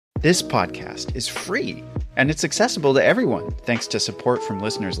This podcast is free, and it's accessible to everyone thanks to support from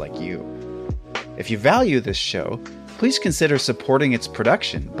listeners like you. If you value this show, please consider supporting its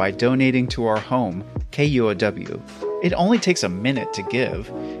production by donating to our home, KUOW. It only takes a minute to give,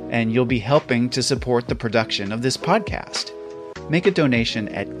 and you'll be helping to support the production of this podcast. Make a donation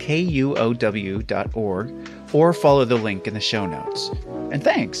at kuow.org or follow the link in the show notes. And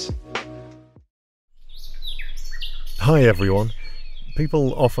thanks! Hi everyone.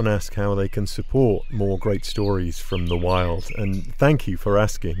 People often ask how they can support more great stories from the wild, and thank you for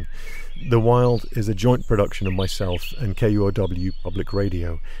asking. The Wild is a joint production of myself and KUOW Public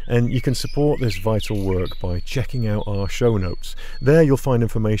Radio, and you can support this vital work by checking out our show notes. There you'll find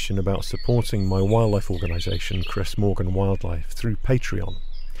information about supporting my wildlife organisation, Chris Morgan Wildlife, through Patreon.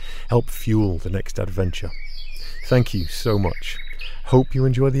 Help fuel the next adventure. Thank you so much. Hope you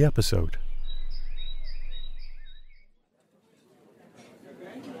enjoy the episode.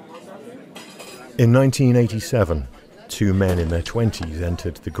 In 1987, two men in their 20s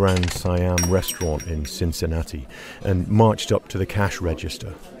entered the Grand Siam restaurant in Cincinnati and marched up to the cash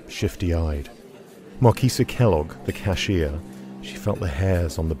register, shifty-eyed. Marquisa Kellogg, the cashier, she felt the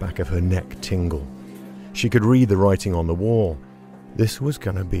hairs on the back of her neck tingle. She could read the writing on the wall. This was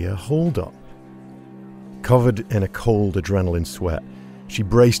going to be a hold-up. Covered in a cold adrenaline sweat, she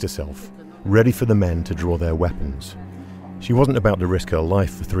braced herself, ready for the men to draw their weapons. She wasn't about to risk her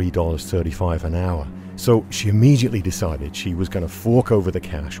life for $3.35 an hour, so she immediately decided she was going to fork over the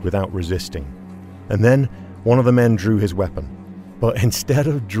cash without resisting. And then one of the men drew his weapon. But instead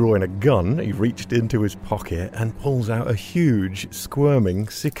of drawing a gun, he reached into his pocket and pulls out a huge, squirming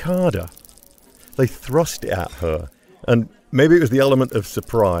cicada. They thrust it at her, and maybe it was the element of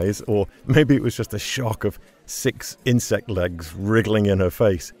surprise, or maybe it was just a shock of 6 insect legs wriggling in her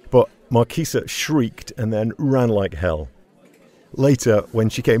face. But Marquisa shrieked and then ran like hell. Later, when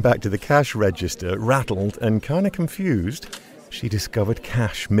she came back to the cash register, rattled and kind of confused, she discovered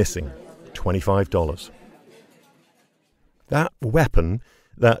cash missing, $25. That weapon,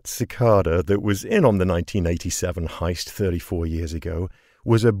 that cicada that was in on the 1987 heist 34 years ago,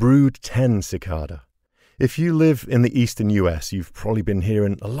 was a Brood 10 cicada. If you live in the eastern US, you've probably been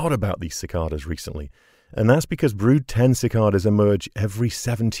hearing a lot about these cicadas recently, and that's because Brood 10 cicadas emerge every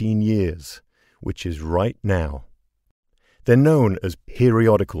 17 years, which is right now. They're known as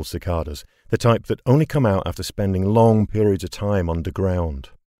periodical cicadas, the type that only come out after spending long periods of time underground.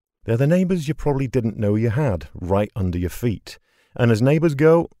 They're the neighbours you probably didn't know you had, right under your feet. And as neighbours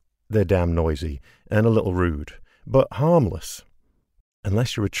go, they're damn noisy and a little rude, but harmless.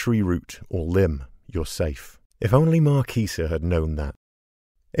 Unless you're a tree root or limb, you're safe. If only Marquisa had known that.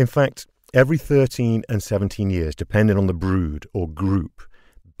 In fact, every 13 and 17 years, depending on the brood or group,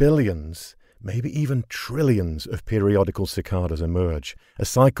 billions, maybe even trillions of periodical cicadas emerge, a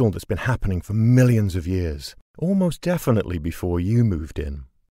cycle that's been happening for millions of years, almost definitely before you moved in.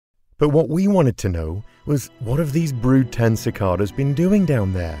 But what we wanted to know was, what have these Brood 10 cicadas been doing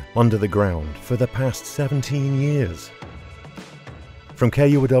down there, under the ground, for the past 17 years? From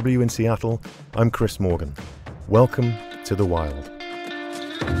KUOW in Seattle, I'm Chris Morgan. Welcome to The Wild.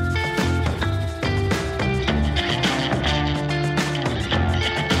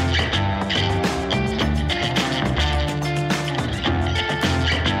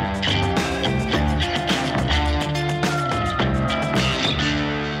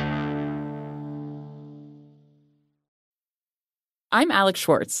 I'm Alex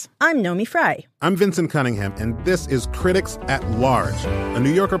Schwartz. I'm Nomi Fry. I'm Vincent Cunningham, and this is Critics at Large, a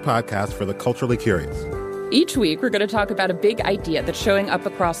New Yorker podcast for the culturally curious. Each week, we're going to talk about a big idea that's showing up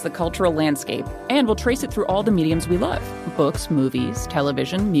across the cultural landscape, and we'll trace it through all the mediums we love. Books, movies,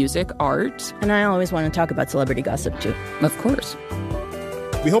 television, music, art. And I always want to talk about celebrity gossip, too. Of course.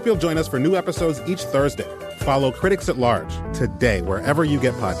 We hope you'll join us for new episodes each Thursday. Follow Critics at Large today, wherever you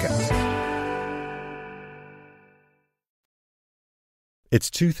get podcasts. It's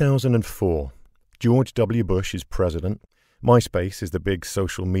 2004. George W. Bush is president. MySpace is the big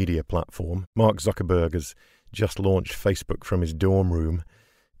social media platform. Mark Zuckerberg has just launched Facebook from his dorm room.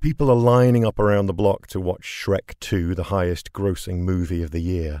 People are lining up around the block to watch Shrek 2, the highest grossing movie of the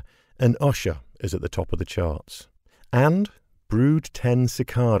year. And Usher is at the top of the charts. And Brood 10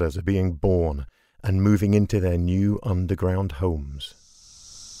 cicadas are being born and moving into their new underground homes.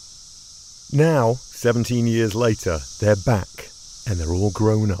 Now, 17 years later, they're back. And they're all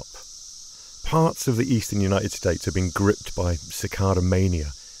grown up. Parts of the eastern United States have been gripped by cicada mania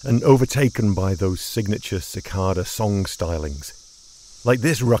and overtaken by those signature cicada song stylings. Like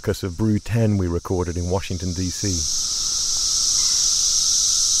this ruckus of Brood 10 we recorded in Washington, D.C.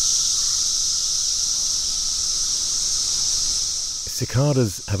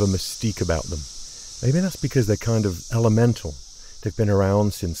 Cicadas have a mystique about them. Maybe that's because they're kind of elemental. They've been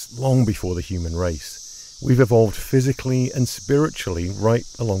around since long before the human race. We've evolved physically and spiritually right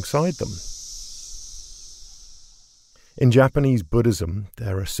alongside them. In Japanese Buddhism,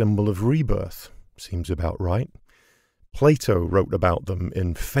 they're a symbol of rebirth. Seems about right. Plato wrote about them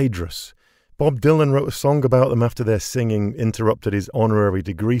in Phaedrus. Bob Dylan wrote a song about them after their singing interrupted his honorary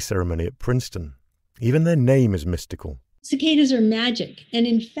degree ceremony at Princeton. Even their name is mystical. Cicadas are magic, and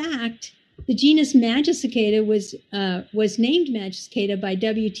in fact, the genus Magicicada was named Magicicada by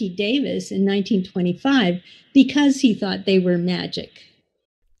W.T. Davis in 1925 because he thought they were magic.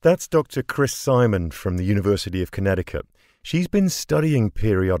 That's Dr. Chris Simon from the University of Connecticut. She's been studying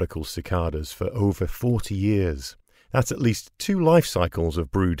periodical cicadas for over 40 years. That's at least 2 life cycles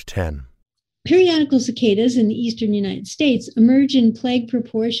of brood 10. Periodical cicadas in the eastern United States emerge in plague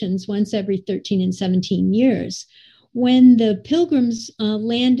proportions once every 13 and 17 years. When the Pilgrims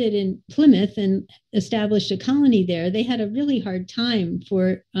landed in Plymouth and established a colony there, they had a really hard time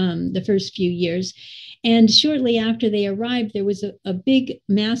for the first few years. And shortly after they arrived, there was a big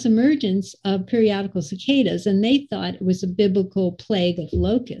mass emergence of periodical cicadas, and they thought it was a biblical plague of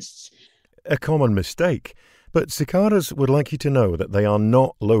locusts. A common mistake. But cicadas would like you to know that they are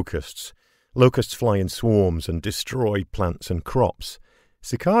not locusts. Locusts fly in swarms and destroy plants and crops.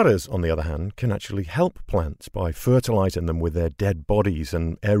 Cicadas, on the other hand, can actually help plants by fertilizing them with their dead bodies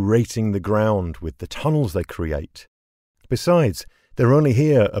and aerating the ground with the tunnels they create. Besides, they're only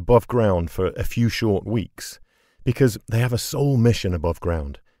here above ground for a few short weeks because they have a sole mission above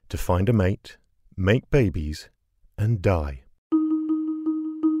ground: to find a mate, make babies, and die.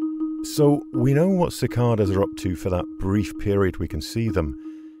 So we know what cicadas are up to for that brief period we can see them.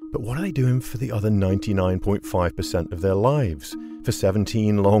 But what are they doing for the other 99.5% of their lives, for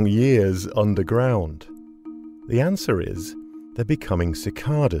 17 long years underground? The answer is they're becoming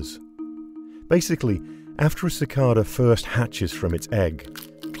cicadas. Basically, after a cicada first hatches from its egg,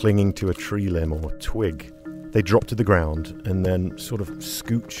 clinging to a tree limb or twig, they drop to the ground and then sort of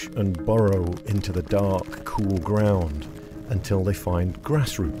scooch and burrow into the dark, cool ground until they find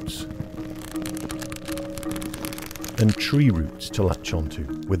grass roots and tree roots to latch onto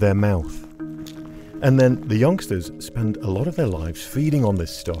with their mouth. And then the youngsters spend a lot of their lives feeding on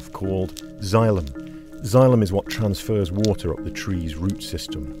this stuff called xylem. Xylem is what transfers water up the tree's root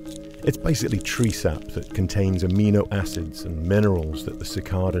system. It's basically tree sap that contains amino acids and minerals that the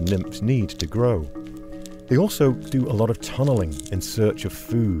cicada nymphs need to grow. They also do a lot of tunneling in search of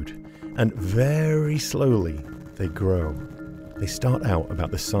food, and very slowly they grow. They start out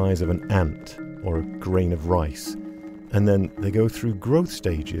about the size of an ant or a grain of rice, and then they go through growth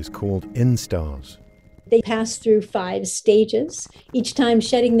stages called instars. They pass through 5 stages, each time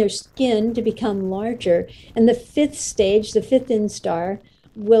shedding their skin to become larger. And the 5th stage, the 5th instar,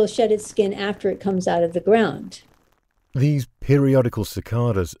 will shed its skin after it comes out of the ground. These periodical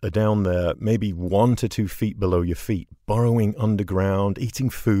cicadas are down there maybe 1 to 2 feet below your feet, burrowing underground, eating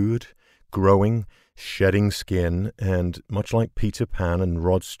food, growing, shedding skin, and, much like Peter Pan and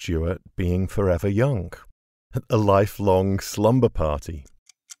Rod Stewart, being forever young. A lifelong slumber party.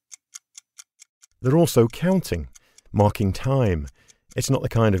 They're also counting, marking time. It's not the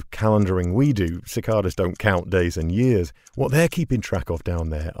kind of calendaring we do. Cicadas don't count days and years. What they're keeping track of down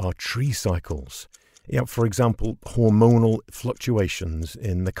there are tree cycles. For example, hormonal fluctuations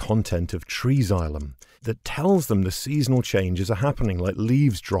in the content of tree xylem that tells them the seasonal changes are happening, like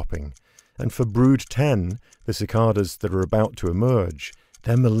leaves dropping. And for brood 10, the cicadas that are about to emerge,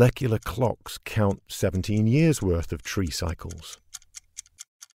 their molecular clocks count 17 years' worth of tree cycles.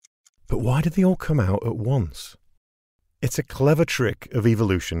 But why did they all come out at once? It's a clever trick of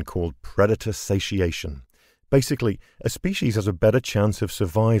evolution called predator satiation. Basically, a species has a better chance of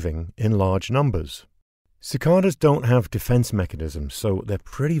surviving in large numbers. Cicadas don't have defense mechanisms, so they're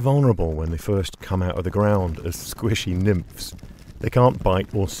pretty vulnerable when they first come out of the ground as squishy nymphs. They can't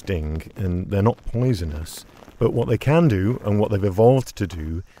bite or sting, and they're not poisonous. But what they can do, and what they've evolved to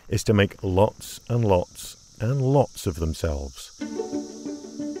do, is to make lots and lots and lots of themselves.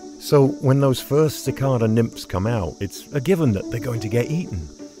 So when those first cicada nymphs come out, it's a given that they're going to get eaten.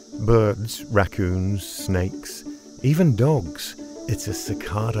 Birds, raccoons, snakes, even dogs. It's a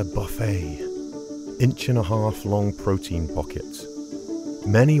cicada buffet. 1.5-inch long protein pockets.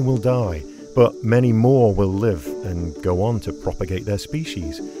 Many will die, but many more will live and go on to propagate their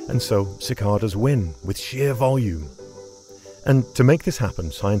species, and so cicadas win with sheer volume. And to make this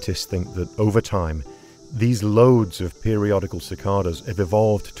happen, scientists think that over time, these loads of periodical cicadas have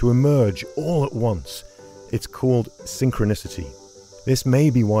evolved to emerge all at once. It's called synchronicity. This may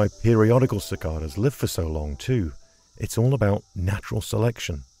be why periodical cicadas live for so long too. It's all about natural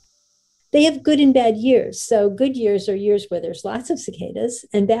selection. They have good and bad years. So good years are years where there's lots of cicadas,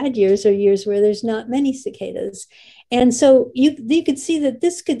 and bad years are years where there's not many cicadas. And so you could see that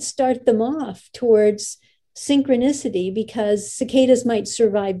this could start them off towards synchronicity, because cicadas might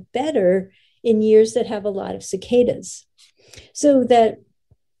survive better in years that have a lot of cicadas. So that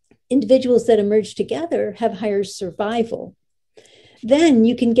individuals that emerge together have higher survival. Then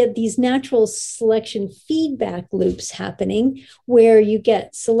you can get these natural selection feedback loops happening, where you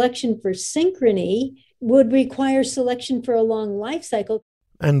get selection for synchrony would require selection for a long life cycle.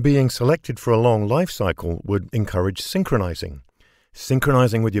 And being selected for a long life cycle would encourage synchronizing.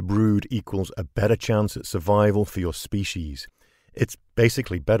 Synchronizing with your brood equals a better chance at survival for your species. It's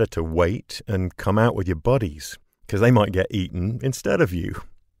basically better to wait and come out with your buddies, because they might get eaten instead of you.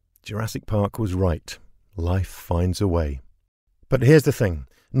 Jurassic Park was right. Life finds a way. But here's the thing.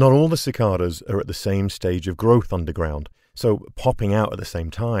 Not all the cicadas are at the same stage of growth underground, so popping out at the same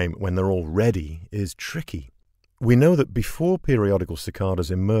time when they're all ready is tricky. We know that before periodical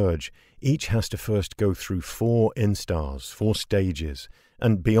cicadas emerge, each has to first go through 4 instars, 4 stages,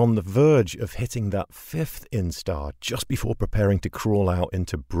 and be on the verge of hitting that 5th instar just before preparing to crawl out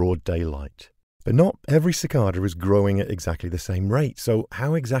into broad daylight. But not every cicada is growing at exactly the same rate, so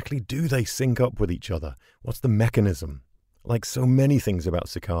how exactly do they sync up with each other? What's the mechanism? Like so many things about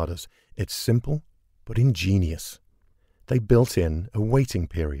cicadas, it's simple but ingenious. They built in a waiting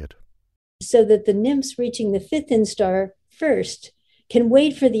period. So that the nymphs reaching the 5th instar first can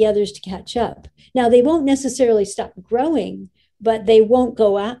wait for the others to catch up. Now, they won't necessarily stop growing, but they won't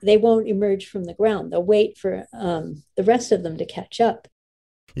go out, they won't emerge from the ground. They'll wait for the rest of them to catch up.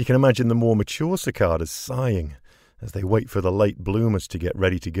 You can imagine the more mature cicadas sighing as they wait for the late bloomers to get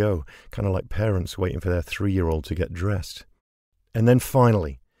ready to go, kind of like parents waiting for their 3-year-old to get dressed. And then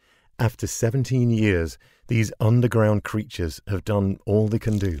finally, after 17 years, these underground creatures have done all they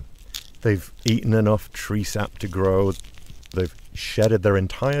can do. They've eaten enough tree sap to grow. They've shedded their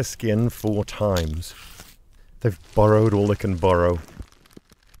entire skin 4 times. They've burrowed all they can burrow.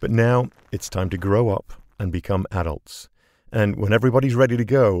 But now it's time to grow up and become adults. And when everybody's ready to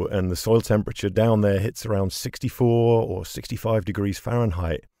go and the soil temperature down there hits around 64 or 65 degrees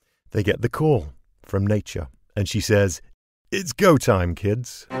Fahrenheit, they get the call from nature. And she says, "It's go time,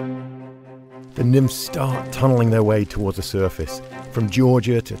 kids." The nymphs start tunneling their way towards the surface, from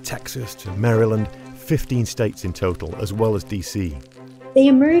Georgia to Texas to Maryland, 15 states in total, as well as DC. They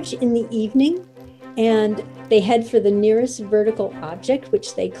emerge in the evening and they head for the nearest vertical object,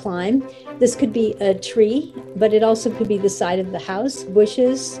 which they climb. This could be a tree, but it also could be the side of the house,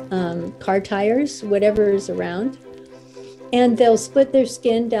 bushes, car tires, whatever is around. And they'll split their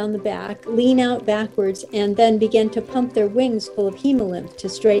skin down the back, lean out backwards, and then begin to pump their wings full of hemolymph to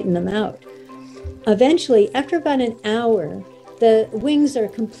straighten them out. Eventually, after about an hour, the wings are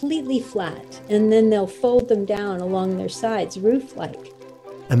completely flat, and then they'll fold them down along their sides, roof-like.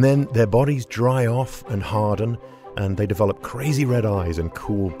 And then their bodies dry off and harden, and they develop crazy red eyes and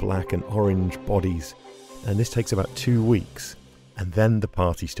cool black and orange bodies. And this takes about 2 weeks, and then the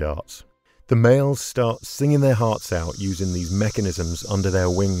party starts. The males start singing their hearts out using these mechanisms under their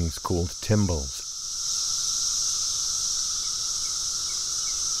wings called tymbals.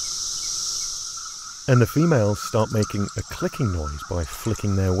 And the females start making a clicking noise by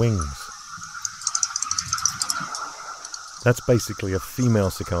flicking their wings. That's basically a female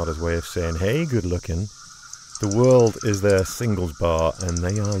cicada's way of saying, "Hey, good looking." The world is their singles bar and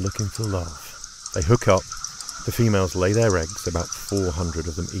they are looking for love. They hook up. The females lay their eggs, about 400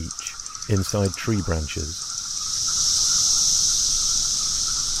 of them each, inside tree branches.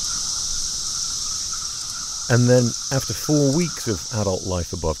 And then, after 4 weeks of adult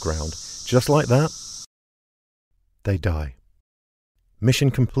life above ground, just like that, they die.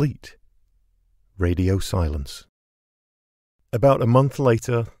 Mission complete. Radio silence. About a month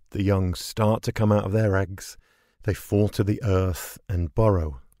later, the young start to come out of their eggs. They fall to the earth and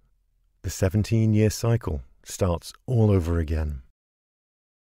burrow. The 17-year cycle starts all over again.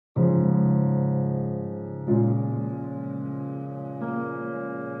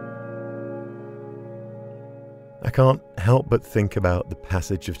 I can't help but think about the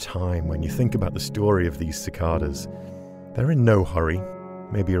passage of time when you think about the story of these cicadas. They're in no hurry,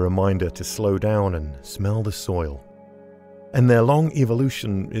 maybe a reminder to slow down and smell the soil. And their long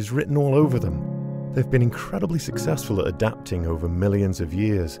evolution is written all over them. They've been incredibly successful at adapting over millions of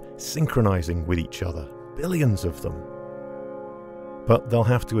years, synchronizing with each other, billions of them. But they'll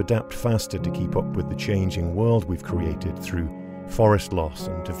have to adapt faster to keep up with the changing world we've created through forest loss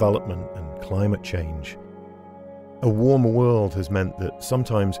and development and climate change. A warmer world has meant that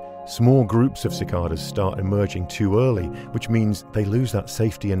sometimes Small groups of cicadas start emerging too early, which means they lose that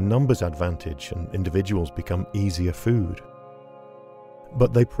safety and numbers advantage and individuals become easier food.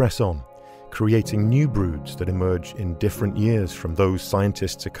 But they press on, creating new broods that emerge in different years from those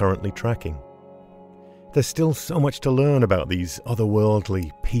scientists are currently tracking. There's still so much to learn about these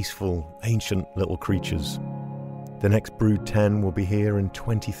otherworldly, peaceful, ancient little creatures. The next brood 10 will be here in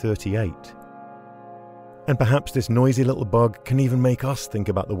 2038. And perhaps this noisy little bug can even make us think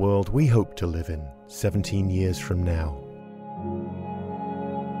about the world we hope to live in 17 years from now.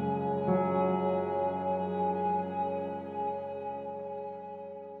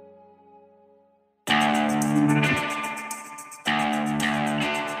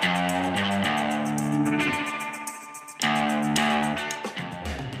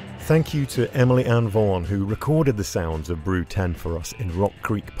 Thank you to Emily Ann Vaughan, who recorded the sounds of Brood 10 for us in Rock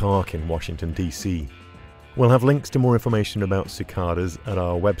Creek Park in Washington, D.C. We'll have links to more information about cicadas at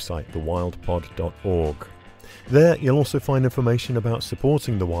our website, thewildpod.org. There you'll also find information about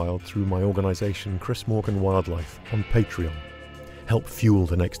supporting the wild through my organisation Chris Morgan Wildlife on Patreon. Help fuel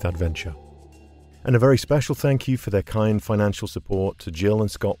the next adventure. And a very special thank you for their kind financial support to Jill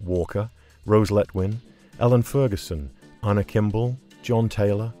and Scott Walker, Rose Letwin, Ellen Ferguson, Anna Kimball, John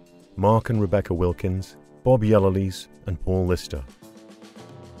Taylor, Mark and Rebecca Wilkins, Bob Yellowlees, and Paul Lister.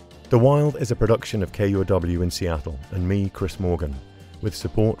 The Wild is a production of KUOW in Seattle and me, Chris Morgan, with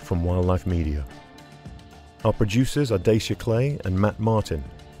support from Wildlife Media. Our producers are Dacia Clay and Matt Martin.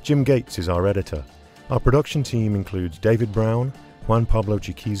 Jim Gates is our editor. Our production team includes David Brown, Juan Pablo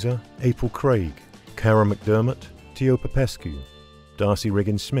Chiquiza, April Craig, Cara McDermott, Tio Popescu, Darcy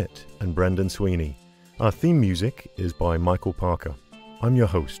Riggins-Schmidt, and Brendan Sweeney. Our theme music is by Michael Parker. I'm your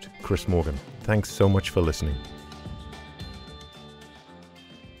host, Chris Morgan. Thanks so much for listening.